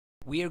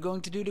We are going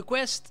to do the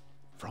quest,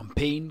 From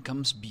Pain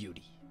Comes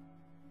Beauty.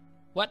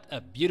 What a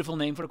beautiful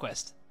name for a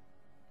quest.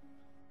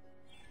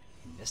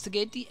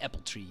 Investigate the apple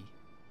tree.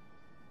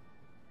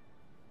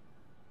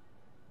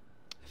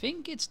 I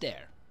think it's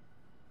there.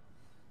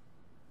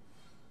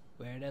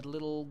 Where that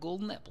little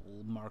golden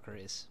apple marker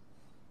is.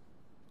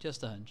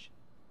 Just a hunch.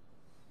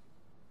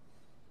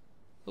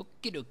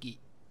 Okie dokie.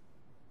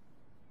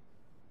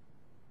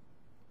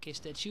 Okay,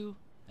 statue.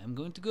 I'm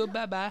going to go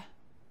bye-bye.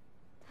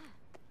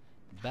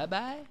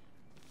 Bye-bye.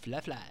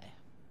 Fly.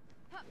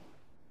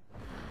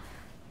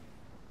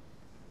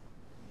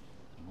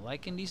 I'm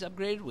liking these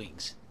upgraded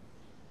wings.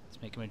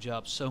 It's making my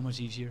job so much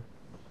easier.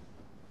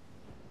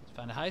 Let's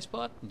find a high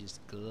spot and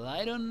just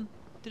glide on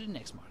to the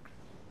next marker.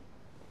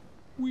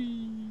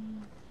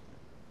 Whee!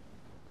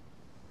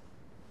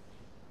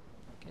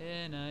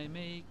 Can I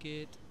make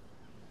it?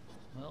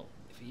 Well,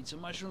 if I eat some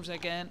mushrooms I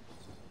can.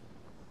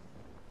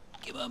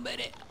 Come on,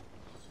 baby!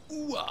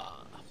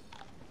 Ooh-ah!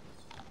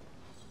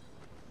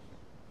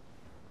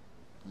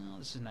 Well,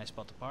 this is a nice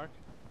spot to park.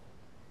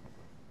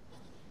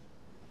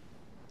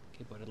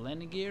 Okay, put the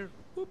landing gear.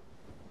 Whoop.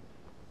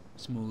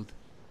 Smooth.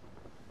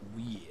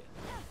 Yeah.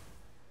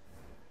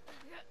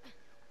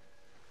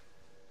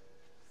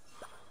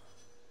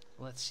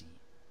 Let's see.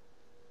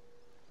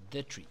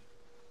 The tree.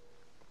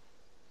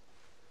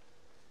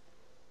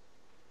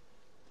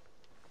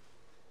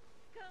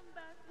 Come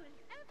back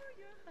whenever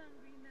you're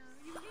hungry now,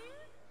 you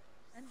hear?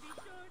 And be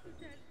sure to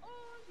tell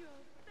all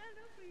your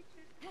fellow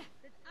creatures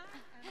that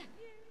I am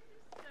here to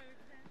serve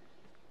them.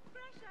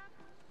 Fresh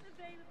apples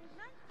available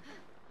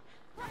nightly.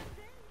 One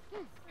day.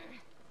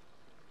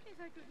 If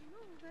I could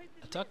move,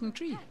 I'd A talking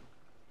tree.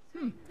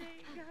 Sweet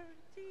day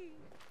guarantee.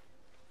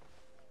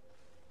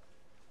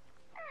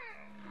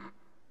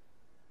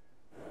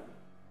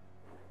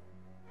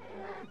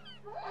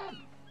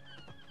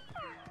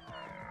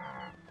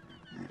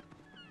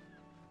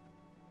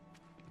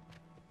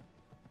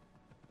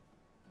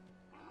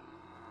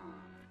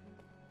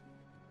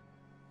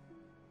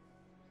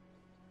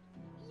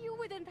 You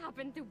wouldn't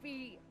happen to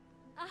be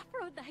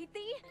Aphrodite?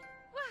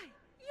 Why,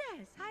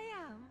 yes, I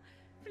am.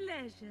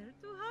 Pleasure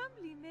to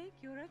humbly make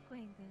your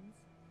acquaintance.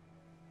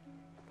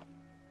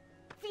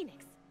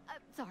 Phoenix.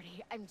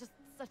 Sorry, I'm just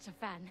such a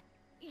fan.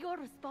 You're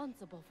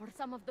responsible for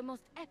some of the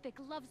most epic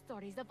love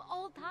stories of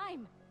all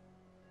time.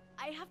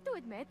 I have to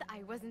admit,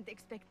 I wasn't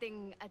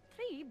expecting a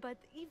tree, but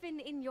even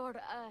in your,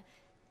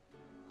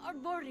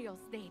 arboreal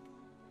state,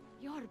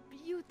 you're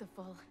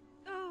beautiful.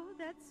 Oh,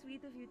 that's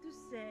sweet of you to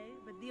say,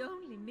 but the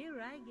only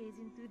mirror I gaze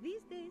into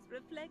these days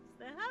reflects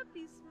the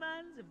happy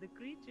smiles of the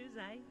creatures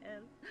I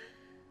help.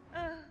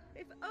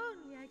 If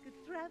only I could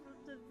travel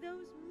to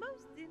those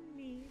most in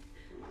need.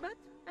 But,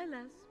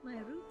 alas, my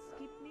roots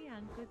keep me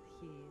anchored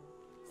here.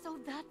 So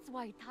that's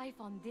why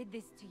Typhon did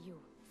this to you.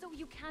 So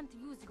you can't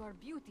use your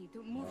beauty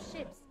to move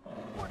ships,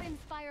 or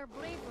inspire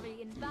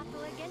bravery in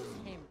battle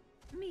against him.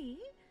 Me?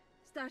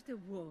 Start a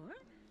war?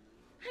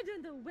 I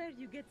don't know where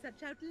you get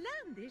such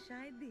outlandish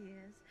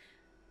ideas.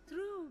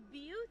 True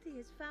beauty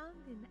is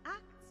found in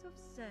acts of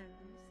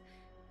service.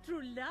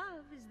 True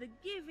love is the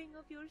giving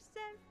of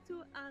yourself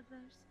to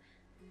others.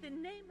 The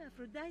name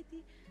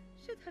Aphrodite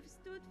should have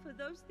stood for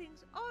those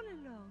things all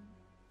along.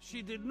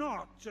 She did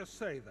not just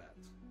say that.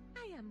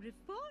 I am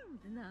reformed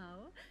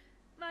now.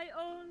 My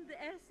old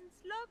essence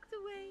locked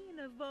away in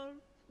a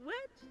vault,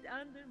 wedged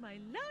under my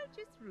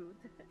largest root,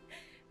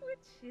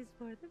 which is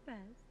for the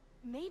best.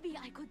 Maybe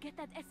I could get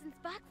that essence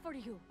back for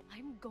you.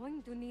 I'm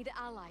going to need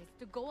allies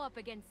to go up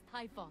against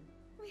Typhon.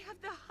 We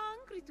have the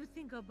hungry to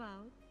think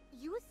about.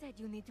 You said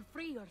you need to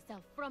free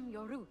yourself from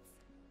your roots.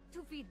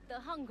 To feed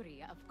the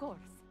hungry, of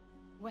course.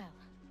 Well,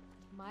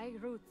 my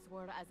roots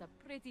were as a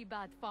pretty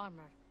bad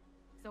farmer,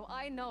 so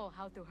I know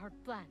how to hurt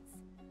plants.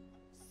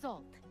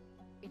 Salt.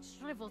 It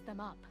shrivels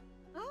them up.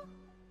 Oh,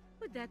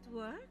 would that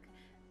work?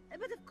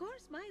 But of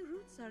course my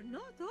roots are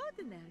not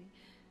ordinary.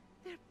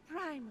 They're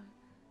primal,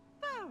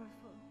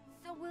 powerful.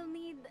 So we'll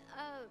need,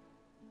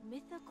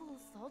 mythical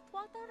salt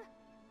water?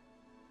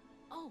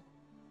 Oh!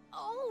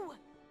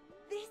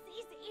 This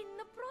is in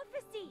the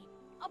prophecy!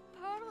 A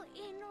pearl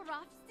in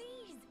rough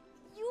seas!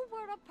 You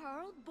were a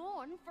pearl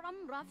born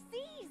from rough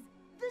seas!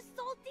 The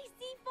salty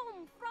sea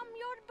foam from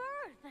your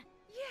birth!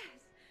 Yes,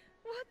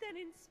 what an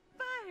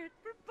inspired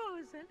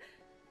proposal!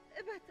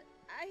 But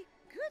I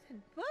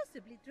couldn't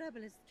possibly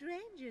trouble a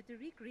stranger to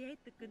recreate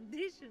the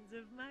conditions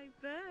of my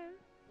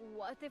birth.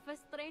 What if a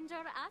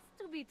stranger asked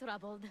to be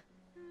troubled?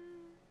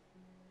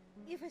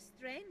 If a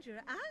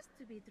stranger asked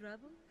to be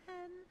troubled,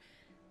 then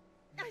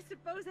I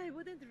suppose I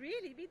wouldn't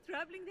really be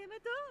troubling them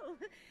at all.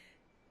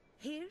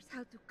 Here's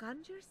how to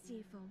conjure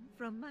sea foam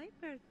from my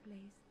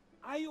birthplace.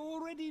 I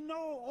already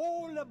know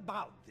all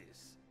about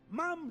this.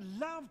 Mom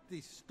loved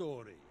this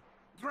story.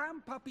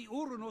 Grandpappy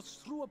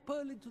Uranus threw a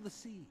pearl into the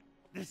sea.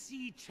 The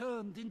sea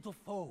churned into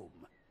foam,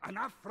 and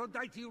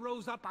Aphrodite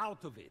rose up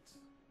out of it.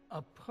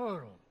 A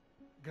pearl?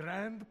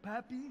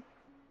 Grandpappy?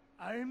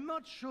 I'm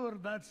not sure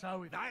that's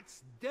how it...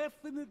 That's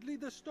definitely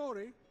the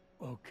story.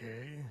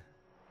 Okay.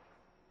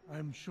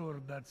 I'm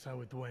sure that's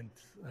how it went,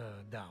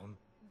 down.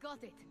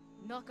 Got it.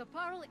 Knock a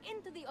pearl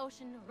into the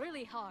ocean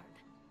really hard.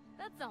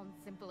 That sounds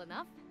simple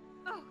enough.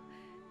 Oh,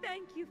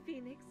 thank you,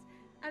 Phoenix.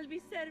 I'll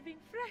be serving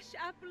fresh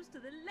apples to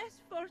the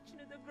less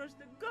fortunate across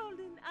the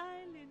Golden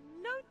Isle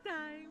in no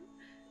time.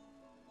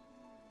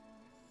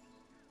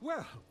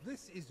 Well,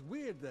 this is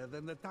weirder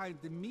than the time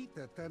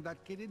Demeter turned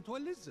that kid into a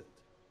lizard.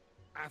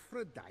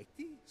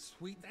 Aphrodite,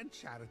 sweet and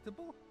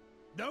charitable?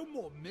 No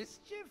more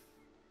mischief?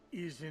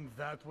 Isn't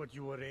that what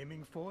you were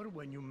aiming for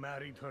when you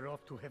married her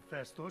off to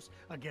Hephaestus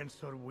against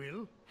her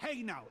will?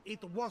 Hey now,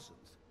 it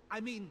wasn't.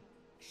 I mean,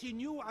 she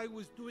knew I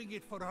was doing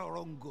it for her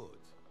own good.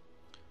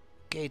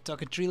 Okay,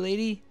 talking tree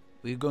lady,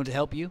 we're going to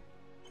help you.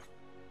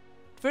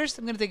 First,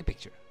 I'm going to take a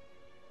picture.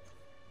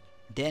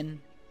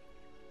 Then,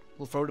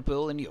 we'll throw the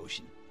pearl in the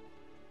ocean.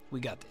 We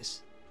got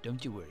this.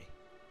 Don't you worry.